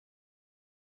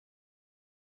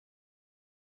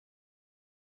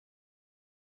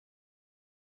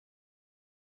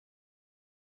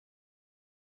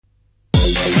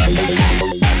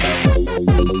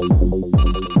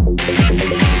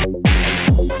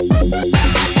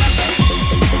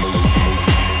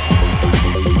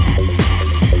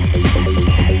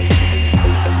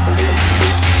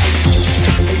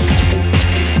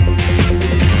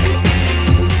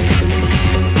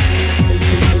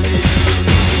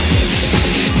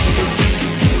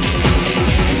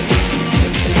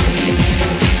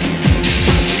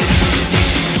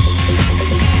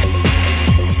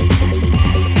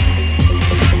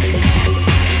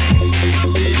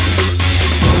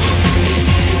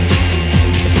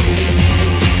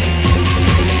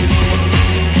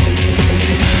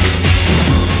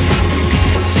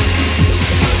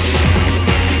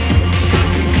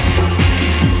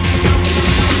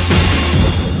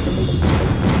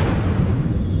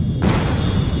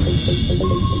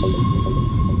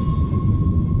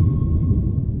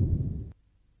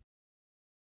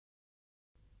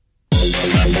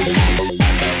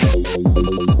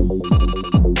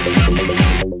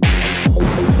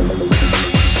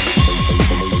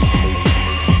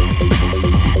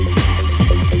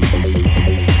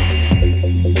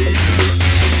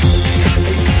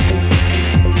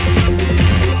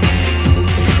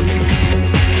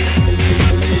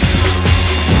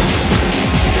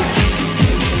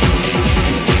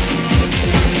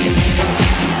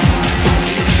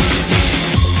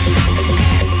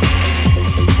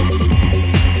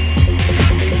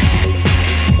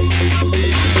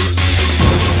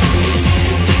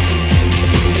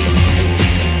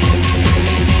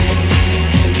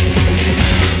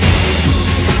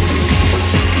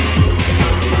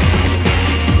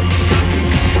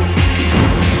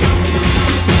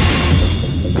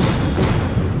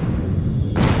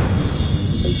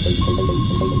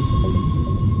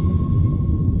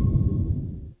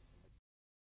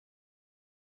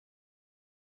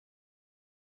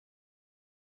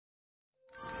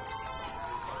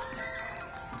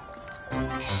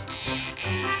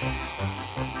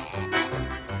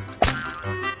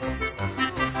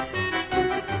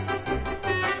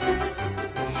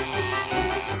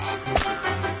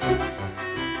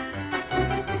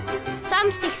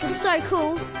Thumbsticks are so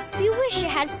cool. You wish you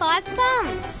had 5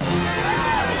 thumbs.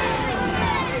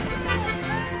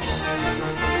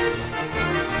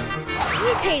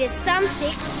 New Peter's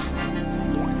thumbsticks.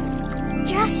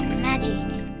 Just magic.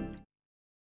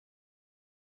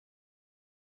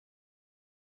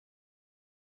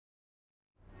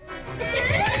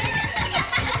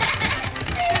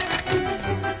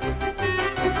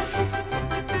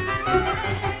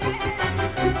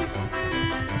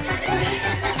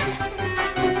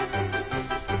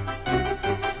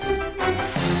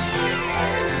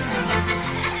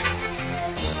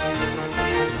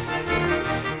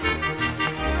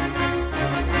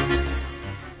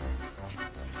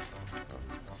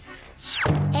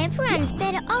 Everyone's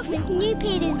better off with New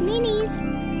Peter's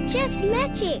minis. Just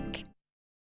magic.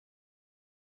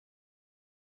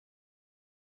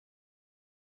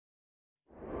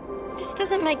 This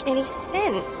doesn't make any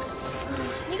sense.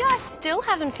 You guys still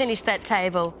haven't finished that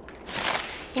table.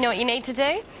 You know what you need to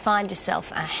do? Find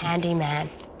yourself a handyman.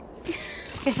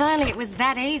 If only it was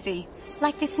that easy.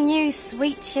 Like this new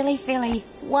sweet chili Philly.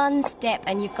 One step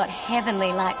and you've got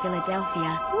heavenly like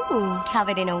Philadelphia. Ooh,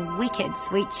 covered in a wicked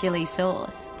sweet chili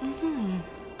sauce.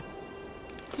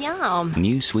 Yum.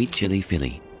 New sweet chili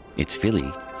Philly. It's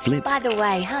Philly flipped. By the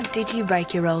way, how did you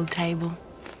break your old table?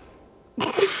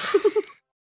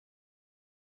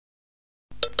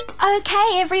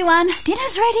 Okay, everyone.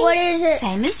 Dinner's ready. What is it?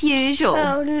 Same as usual.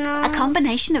 Oh, no. A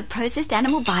combination of processed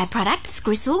animal byproducts,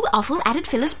 gristle, offal, added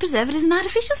fillers, preservatives and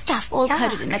artificial stuff, all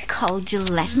coated in a cold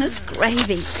gelatinous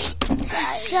gravy.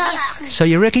 So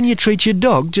you reckon you treat your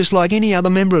dog just like any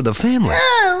other member of the family?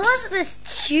 Oh, what's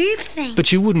this tube thing?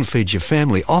 But you wouldn't feed your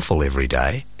family offal every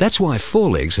day. That's why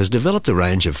Four Legs has developed a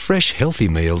range of fresh, healthy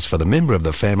meals for the member of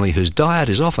the family whose diet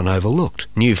is often overlooked.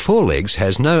 New Four Legs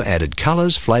has no added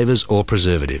colours, flavours or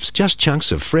preservatives. Just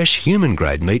chunks of fresh,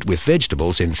 human-grade meat with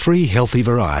vegetables in 3 healthy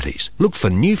varieties. Look for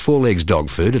New Four Legs dog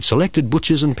food at selected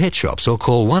butchers and pet shops or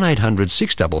call 1800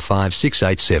 655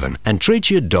 687 and treat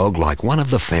your dog like one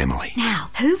of the family. Now,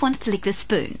 who wants to lick the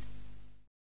spoon?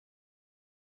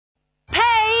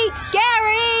 Pete,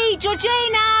 Gary,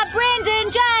 Georgina,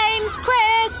 Brendan, James,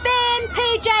 Chris, Ben,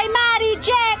 PJ, Marty,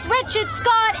 Jack, Richard,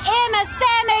 Scott, Emma,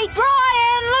 Sammy,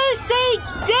 Brian, Lucy,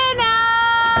 dinner!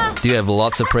 Do you have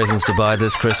lots of presents to buy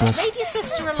this Christmas? Leave your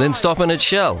sister alone. Then stop in at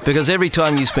Shell, because every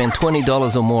time you spend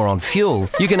 $20 or more on fuel,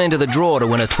 you can enter the draw to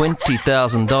win a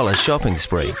 $20,000 shopping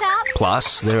spree.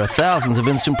 Plus, there are thousands of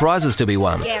instant prizes to be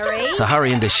won. Gary? So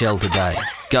hurry into Shell today.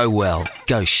 Go well.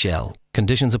 Go Shell.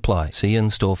 Conditions apply. See you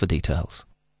in store for details.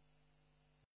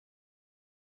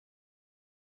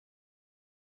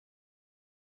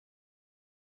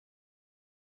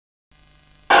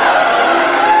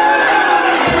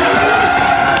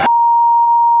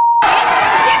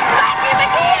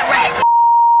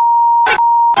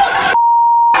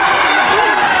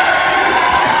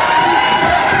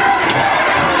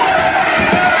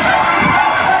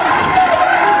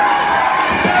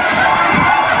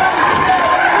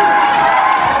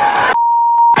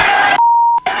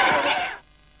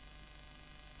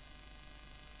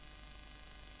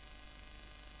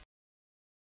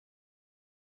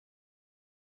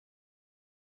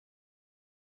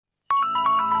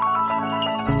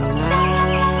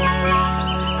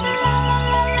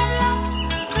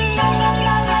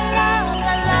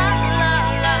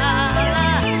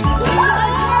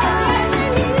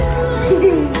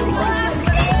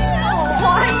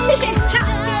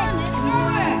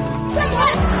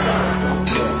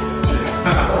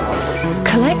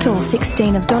 Collect all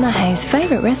 16 of Donna Hayes'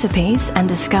 favourite recipes and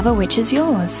discover which is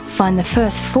yours. Find the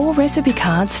first 4 recipe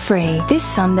cards free this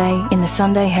Sunday in the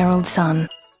Sunday Herald Sun.